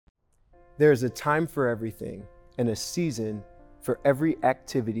There is a time for everything and a season for every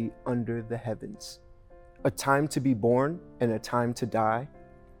activity under the heavens. A time to be born and a time to die.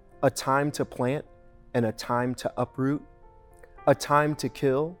 A time to plant and a time to uproot. A time to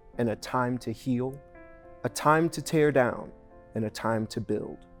kill and a time to heal. A time to tear down and a time to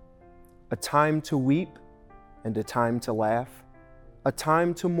build. A time to weep and a time to laugh. A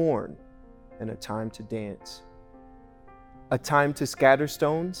time to mourn and a time to dance. A time to scatter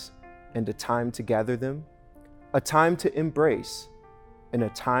stones and a time to gather them. A time to embrace and a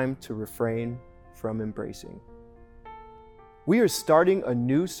time to refrain from embracing. We are starting a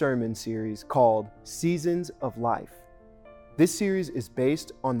new sermon series called Seasons of Life. This series is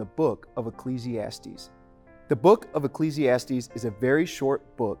based on the book of Ecclesiastes. The book of Ecclesiastes is a very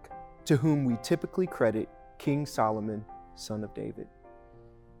short book to whom we typically credit King Solomon, son of David.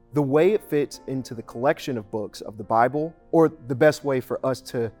 The way it fits into the collection of books of the Bible, or the best way for us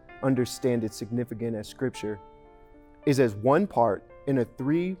to understand its significance as scripture, is as one part in a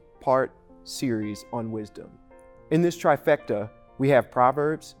 3-part series on wisdom. In this trifecta, we have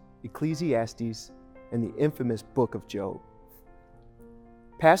Proverbs, Ecclesiastes, and the infamous book of Job.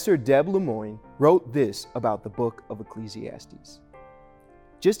 Pastor Deb Lemoyne wrote this about the book of Ecclesiastes.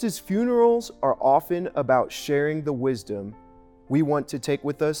 Just as funerals are often about sharing the wisdom we want to take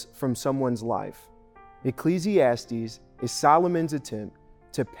with us from someone's life, Ecclesiastes is Solomon's attempt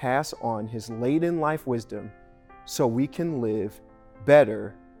to pass on his late-in-life wisdom so we can live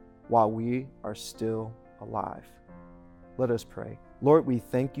better while we are still alive. Let us pray. Lord, we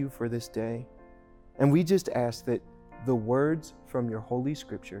thank you for this day, and we just ask that the words from your Holy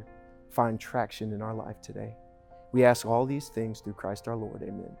Scripture find traction in our life today. We ask all these things through Christ our Lord.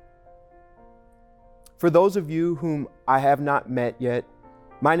 Amen. For those of you whom I have not met yet,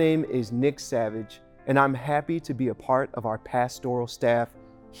 my name is Nick Savage, and I'm happy to be a part of our pastoral staff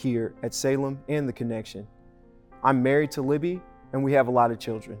here at Salem and The Connection. I'm married to Libby, and we have a lot of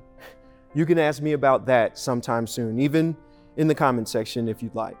children. You can ask me about that sometime soon, even in the comment section if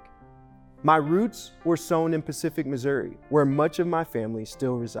you'd like. My roots were sown in Pacific, Missouri, where much of my family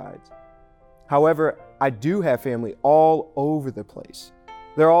still resides. However, I do have family all over the place.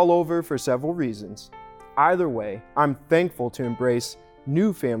 They're all over for several reasons. Either way, I'm thankful to embrace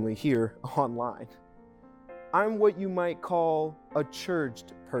new family here online. I'm what you might call a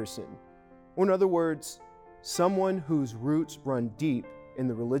churched person, or in other words, someone whose roots run deep in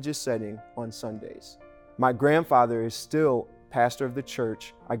the religious setting on Sundays. My grandfather is still pastor of the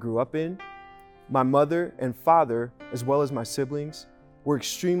church I grew up in. My mother and father, as well as my siblings, were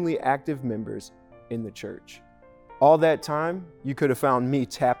extremely active members in the church. All that time, you could have found me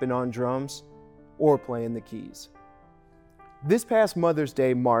tapping on drums or playing the keys. This past Mother's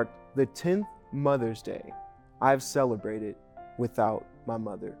Day marked the 10th Mother's Day I've celebrated without my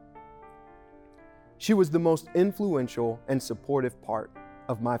mother. She was the most influential and supportive part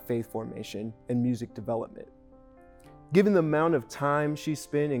of my faith formation and music development. Given the amount of time she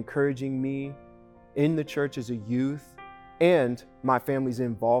spent encouraging me in the church as a youth and my family's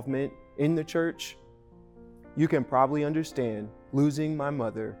involvement in the church, you can probably understand losing my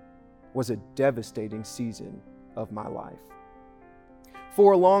mother was a devastating season of my life.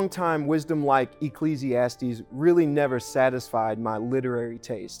 For a long time, wisdom like Ecclesiastes really never satisfied my literary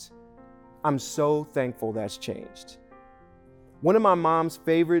taste. I'm so thankful that's changed. One of my mom's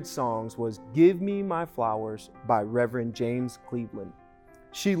favorite songs was Give Me My Flowers by Reverend James Cleveland.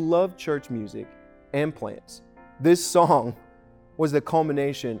 She loved church music and plants. This song was the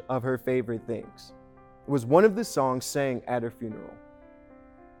culmination of her favorite things. It was one of the songs sang at her funeral.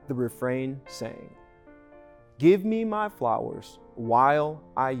 The refrain sang, "Give me my flowers while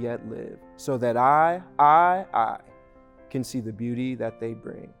I yet live, so that I can see the beauty that they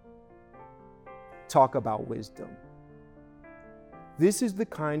bring." Talk about wisdom. This is the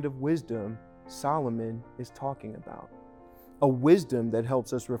kind of wisdom Solomon is talking about. A wisdom that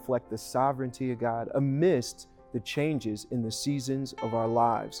helps us reflect the sovereignty of God amidst the changes in the seasons of our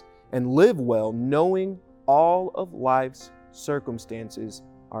lives and live well knowing all of life's circumstances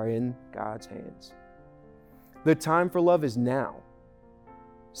are in God's hands. The time for love is now.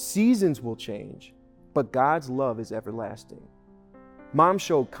 Seasons will change, but God's love is everlasting. Mom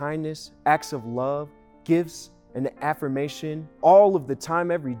showed kindness, acts of love, gifts, and affirmation all of the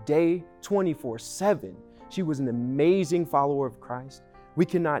time, every day, 24/7. She was an amazing follower of Christ. We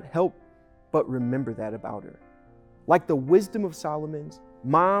cannot help but remember that about her. Like the wisdom of Solomon's,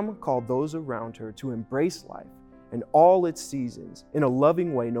 Mom called those around her to embrace life and all its seasons in a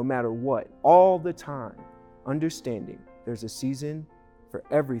loving way, no matter what, all the time, understanding there's a season for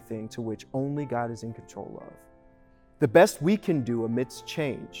everything to which only God is in control of. The best we can do amidst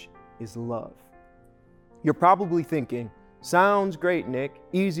change is love. You're probably thinking, sounds great, Nick.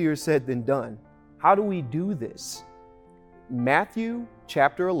 Easier said than done. How do we do this? Matthew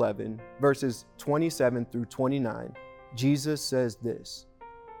chapter 11, verses 27 through 29, Jesus says this: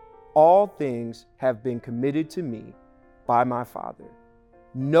 "All things have been committed to me by my Father.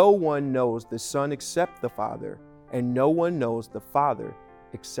 No one knows the Son except the Father, and no one knows the Father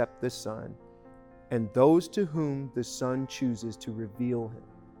except the Son, and those to whom the Son chooses to reveal him.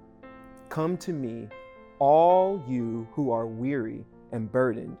 Come to me, all you who are weary and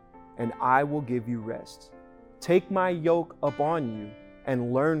burdened, and I will give you rest. Take my yoke upon you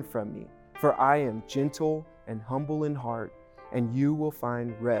and learn from me, for I am gentle and humble in heart, and you will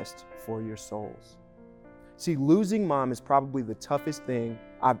find rest for your souls." See, losing mom is probably the toughest thing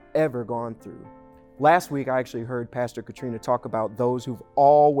I've ever gone through. Last week, I actually heard Pastor Katrina talk about those who've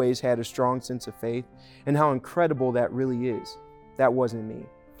always had a strong sense of faith and how incredible that really is. That wasn't me.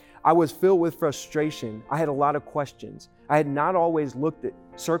 I was filled with frustration. I had a lot of questions. I had not always looked at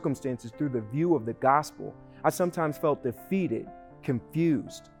circumstances through the view of the gospel. I sometimes felt defeated,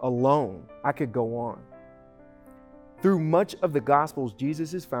 confused, alone. I could go on. Through much of the Gospels,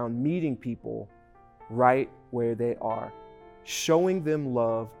 Jesus is found meeting people right where they are, showing them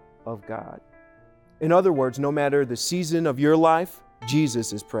love of God. In other words, no matter the season of your life,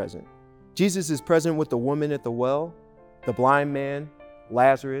 Jesus is present. Jesus is present with the woman at the well, the blind man,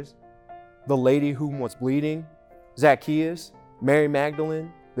 Lazarus, the lady who was bleeding, Zacchaeus, Mary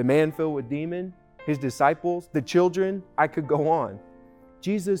Magdalene, the man filled with demons, his disciples, the children. I could go on.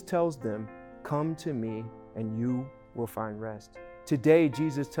 Jesus tells them, "Come to me and you will find rest." Today,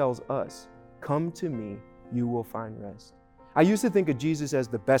 Jesus tells us, "Come to me, you will find rest." I used to think of Jesus as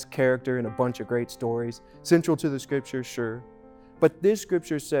the best character in a bunch of great stories, central to the scripture, sure. But this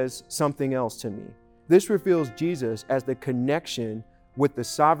scripture says something else to me. This reveals Jesus as the connection with the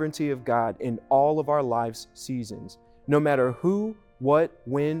sovereignty of God in all of our life's seasons. No matter who, what,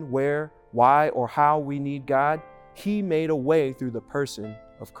 when, where, why, or how we need God, He made a way through the person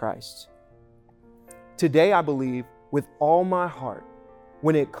of Christ. Today, I believe with all my heart,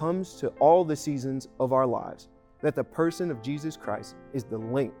 when it comes to all the seasons of our lives, that the person of Jesus Christ is the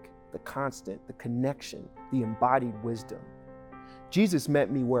link, the constant, the connection, the embodied wisdom. Jesus met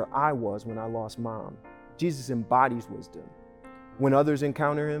me where I was when I lost mom. Jesus embodies wisdom. When others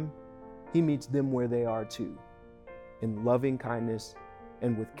encounter Him, He meets them where they are too, in loving kindness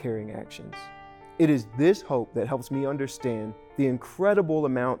and with caring actions. It is this hope that helps me understand the incredible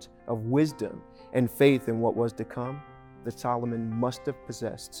amount of wisdom and faith in what was to come that Solomon must have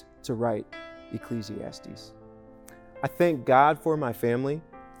possessed to write Ecclesiastes. I thank God for my family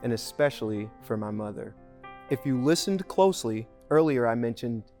and especially for my mother. If you listened closely, earlier I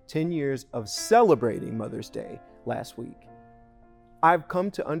mentioned 10 years of celebrating Mother's Day last week. I've come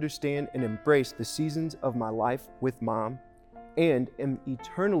to understand and embrace the seasons of my life with Mom and am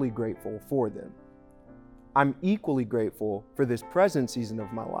eternally grateful for them. I'm equally grateful for this present season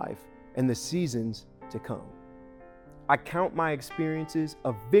of my life and the seasons to come. I count my experiences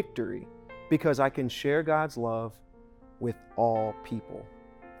a victory because I can share God's love with all people.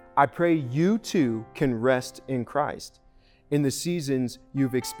 I pray you too can rest in Christ in the seasons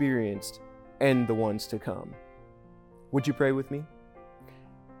you've experienced and the ones to come. Would you pray with me?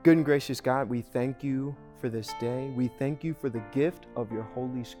 Good and gracious God, we thank you for this day. We thank you for the gift of your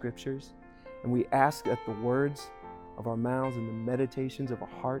holy scriptures. And we ask that the words of our mouths and the meditations of our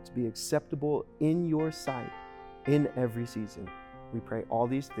hearts be acceptable in your sight in every season. We pray all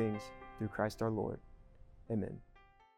these things through Christ our Lord. Amen.